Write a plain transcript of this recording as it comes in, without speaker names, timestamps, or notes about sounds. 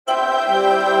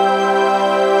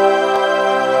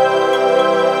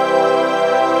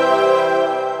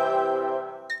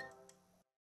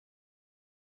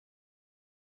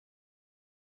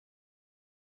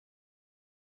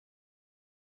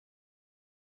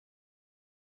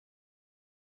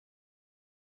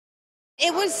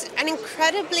It was an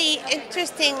incredibly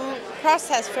interesting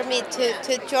process for me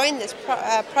to join this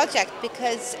project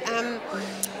because,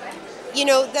 you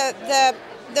know,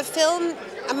 the film,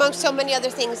 among so many other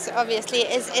things, obviously,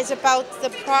 is about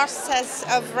the process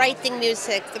of writing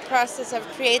music, the process of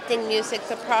creating music,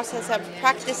 the process of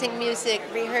practicing music,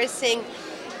 rehearsing,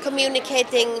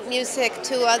 communicating music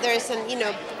to others, and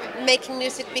making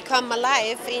music become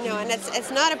alive. And it's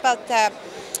not about the.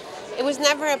 It was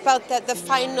never about the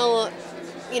final,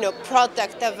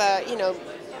 product of a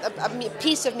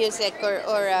piece of music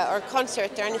or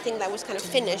concert or anything that was kind of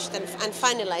finished and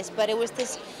finalized. But it was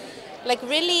this like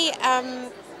really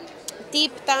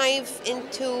deep dive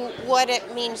into what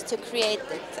it means to create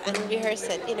it and rehearse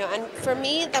it, and for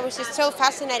me that was just so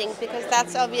fascinating because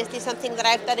that's obviously something that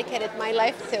I've dedicated my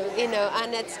life to,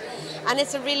 and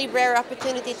it's a really rare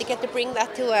opportunity to get to bring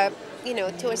that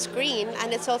to a screen,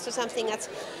 and it's also something that's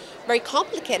very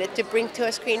complicated to bring to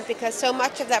a screen because so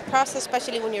much of that process,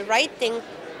 especially when you're writing,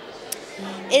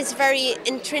 is very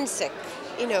intrinsic,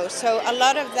 so a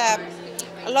lot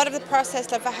of the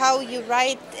process of how you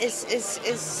write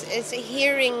is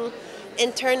hearing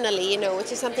internally,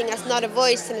 which is something that's not a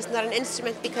voice and it's not an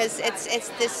instrument because it's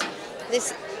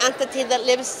this entity that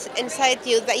lives inside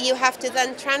you that you have to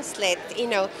then translate,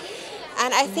 and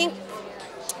I think,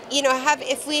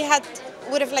 if we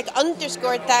would have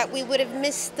underscored that, we would have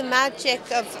missed the magic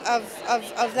of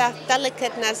that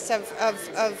delicateness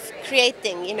of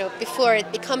creating, before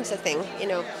it becomes a thing,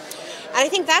 And I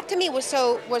think that to me was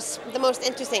the most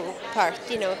interesting part,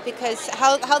 because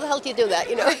how the hell do you do that,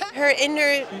 Her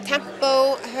inner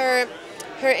tempo, her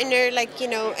inner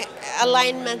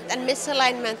alignment and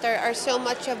misalignment are so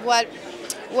much of what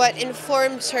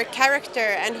informs her character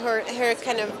and her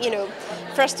kind of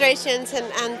frustrations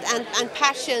and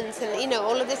passions and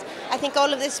all of this. I think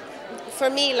all of this for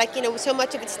me, so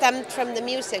much of it stemmed from the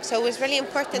music, so it was really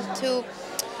important to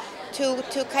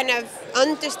kind of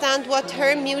understand what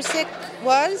her music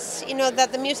was,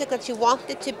 that the music that she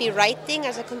wanted to be writing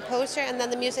as a composer, and then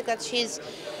the music that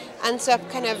ends up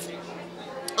kind of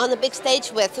on the big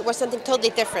stage with was something totally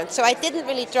different. So I didn't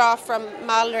really draw from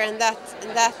Mahler and that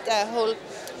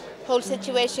whole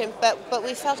situation, but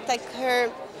we felt like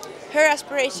her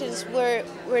aspirations were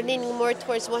leaning more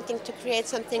towards wanting to create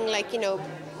something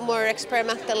more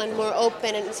experimental and more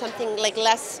open and something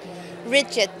less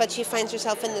rigid, but she finds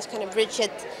herself in this kind of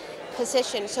rigid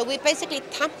position. So we basically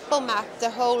tempo mapped the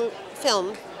whole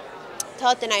film,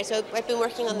 Todd and I. So I've been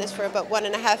working on this for about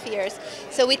 1.5 years.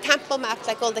 So we tempo mapped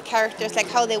all the characters,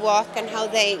 how they walk and how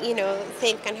they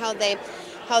think and how they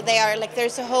are.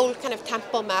 There's a whole kind of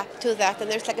tempo map to that, and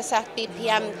there's a set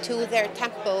BPM to their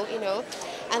tempo,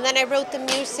 And then I wrote the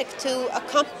music to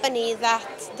accompany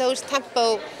those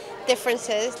tempo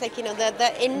differences,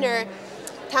 the inner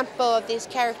tempo of these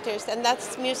characters, and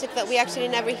that's music that we actually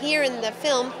never hear in the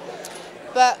film,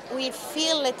 but we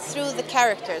feel it through the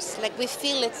characters, we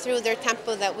feel it through their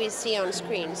tempo that we see on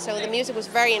screen. So the music was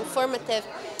very informative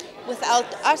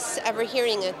without us ever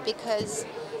hearing it, because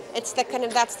it's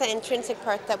that's the intrinsic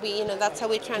part that we, that's how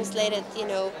we translated,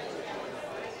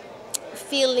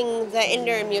 feeling the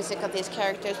inner music of these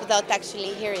characters without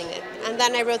actually hearing it. And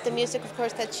then I wrote the music, of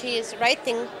course, that she is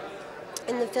writing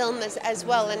in the film as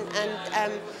well,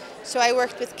 and so I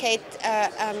worked with Kate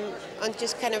on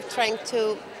just kind of trying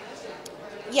to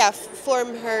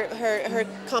form her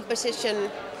composition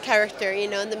character,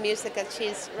 and the music that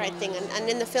she's writing, and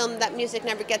in the film that music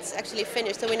never gets actually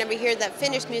finished, so we never hear that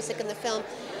finished music in the film,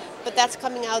 but that's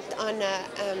coming out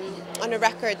on a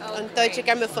record on Deutsche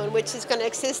Grammophon, which is going to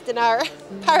exist in our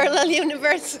parallel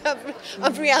universe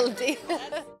of reality.